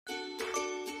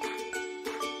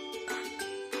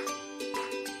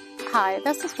Hi,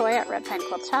 this is Joy at Pine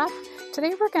Quilt Shop.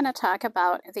 Today we're going to talk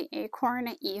about the Acorn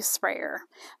E-Sprayer.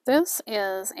 This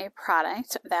is a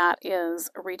product that is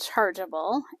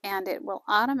rechargeable and it will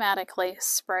automatically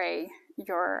spray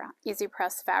your Easy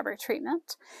Press fabric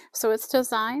treatment. So it's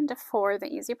designed for the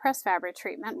Easy Press fabric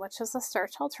treatment, which is a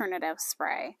starch alternative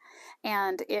spray.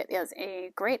 And it is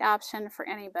a great option for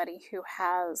anybody who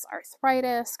has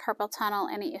arthritis, carpal tunnel,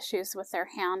 any issues with their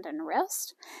hand and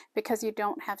wrist, because you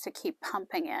don't have to keep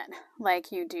pumping it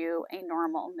like you do a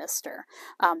normal mister.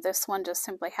 This one just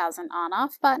simply has an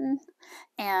on-off button,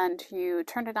 and you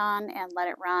turn it on and let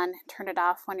it run, turn it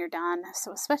off when you're done.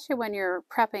 So especially when you're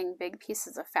prepping big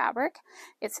pieces of fabric,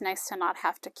 it's nice to not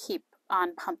have to keep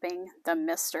on pumping the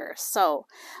mister. So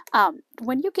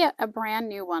when you get a brand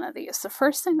new one of these, the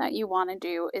first thing that you want to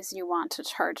do is you want to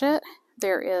charge it.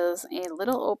 There is a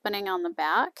little opening on the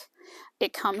back.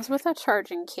 It comes with a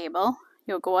charging cable.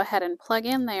 You'll go ahead and plug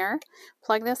in there,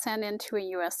 plug this end into a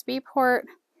USB port,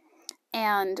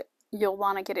 and you'll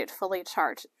want to get it fully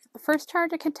charged. The first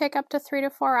charge, it can take up to 3 to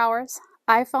 4 hours.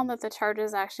 I found that the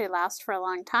charges actually last for a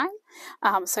long time,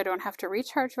 so I don't have to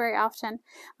recharge very often,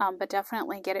 but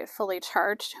definitely get it fully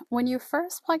charged. When you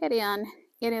first plug it in,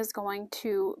 it is going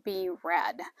to be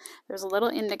red. There's a little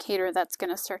indicator that's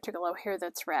going to start to glow here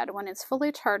that's red. When it's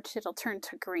fully charged, it'll turn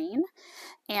to green.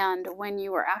 And when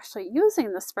you are actually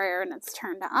using the sprayer and it's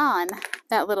turned on,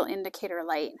 that little indicator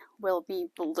light will be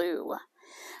blue.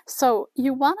 So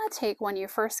you want to take, when you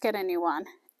first get a new one,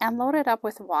 and load it up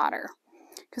with water,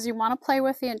 because you want to play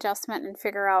with the adjustment and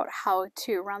figure out how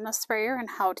to run the sprayer and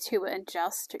how to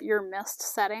adjust your mist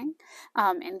setting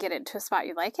and get it to a spot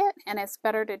you like it. And it's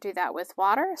better to do that with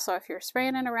water. So if you're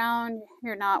spraying it around,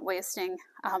 you're not wasting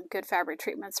good fabric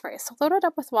treatment spray. So load it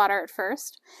up with water at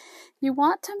first. You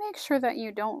want to make sure that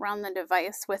you don't run the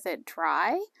device with it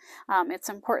dry. It's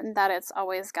important that it's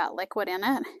always got liquid in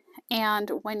it.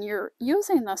 And when you're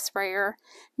using the sprayer,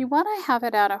 you want to have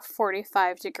it at a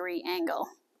 45-degree angle.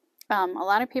 A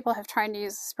lot of people have tried to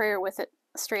use the sprayer with it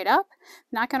straight up.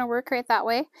 Not going to work right that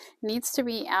way. It needs to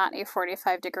be at a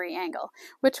 45-degree angle,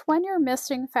 which when you're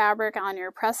misting fabric on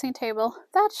your pressing table,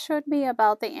 that should be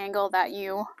about the angle that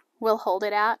you will hold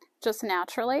it at just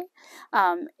naturally.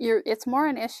 It's more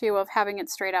an issue of having it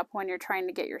straight up when you're trying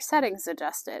to get your settings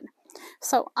adjusted.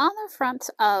 So on the front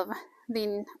of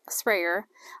the sprayer,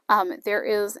 there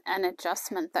is an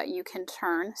adjustment that you can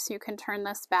turn. So you can turn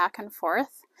this back and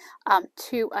forth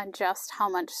to adjust how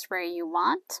much spray you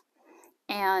want.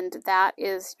 And that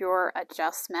is your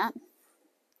adjustment.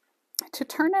 To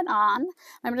turn it on,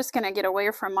 I'm just going to get away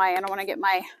from I don't want to get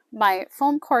my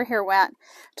foam core here wet.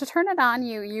 To turn it on,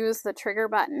 you use the trigger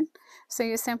button. So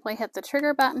you simply hit the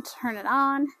trigger button to turn it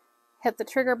on, hit the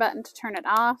trigger button to turn it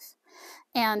off.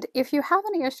 And if you have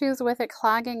any issues with it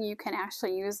clogging, you can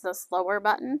actually use this lower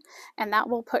button, and that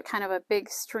will put kind of a big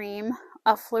stream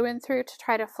of fluid through to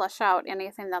try to flush out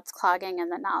anything that's clogging in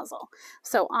the nozzle.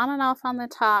 So on and off on the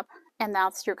top, and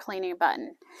that's your cleaning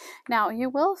button. Now you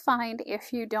will find,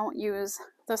 if you don't use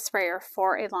the sprayer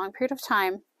for a long period of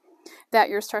time, that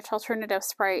your starch alternative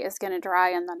spray is going to dry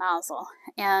in the nozzle,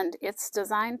 and it's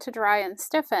designed to dry and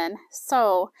stiffen.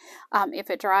 So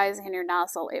if it dries in your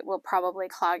nozzle, it will probably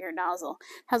clog your nozzle.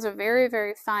 It has a very,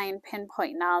 very fine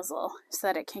pinpoint nozzle so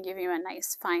that it can give you a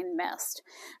nice fine mist.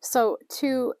 So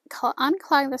to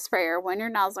unclog the sprayer when your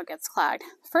nozzle gets clogged,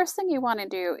 first thing you want to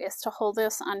do is to hold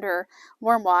this under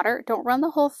warm water. Don't run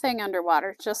the whole thing under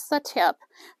water, just the tip,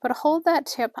 but hold that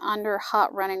tip under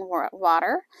hot running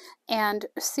water and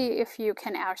see if you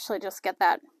can actually just get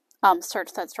that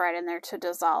starch that's right in there to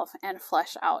dissolve and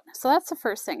flush out. So that's the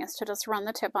first thing, is to just run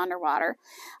the tip under water.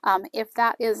 If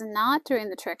that is not doing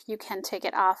the trick, you can take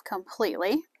it off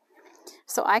completely.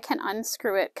 So I can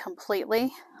unscrew it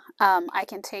completely. I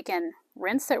can take and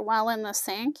rinse it well in the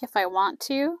sink if I want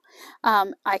to.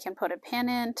 I can put a pin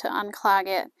in to unclog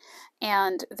it.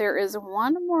 And there is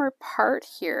one more part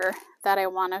here that I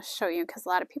want to show you, because a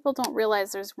lot of people don't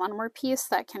realize there's one more piece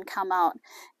that can come out,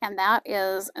 and that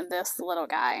is this little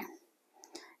guy.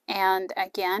 And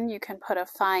again, you can put a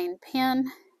fine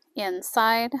pin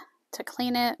inside to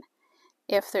clean it.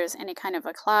 If there's any kind of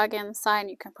a clog inside,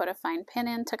 you can put a fine pin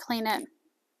in to clean it.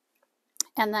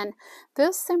 And then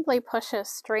this simply pushes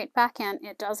straight back in.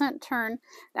 It doesn't turn.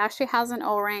 It actually has an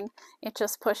O-ring. It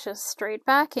just pushes straight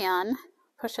back in.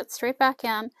 Push it straight back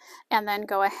in, and then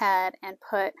go ahead and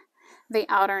put the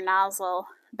outer nozzle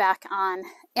back on,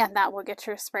 and that will get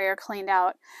your sprayer cleaned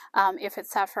out if it's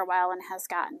sat for a while and has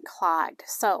gotten clogged.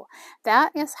 So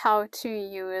that is how to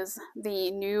use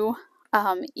the new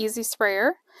Easy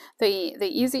Sprayer, the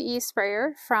Easy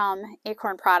E-Sprayer from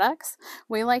Acorn Products.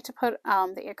 We like to put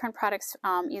the Acorn Products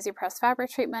Easy Press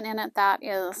Fabric Treatment in it. That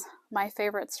is my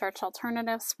favorite starch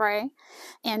alternative spray.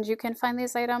 And you can find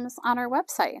these items on our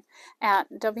website at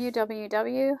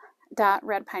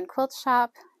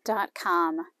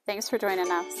www.redpinequiltshop.com. Thanks for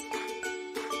joining us.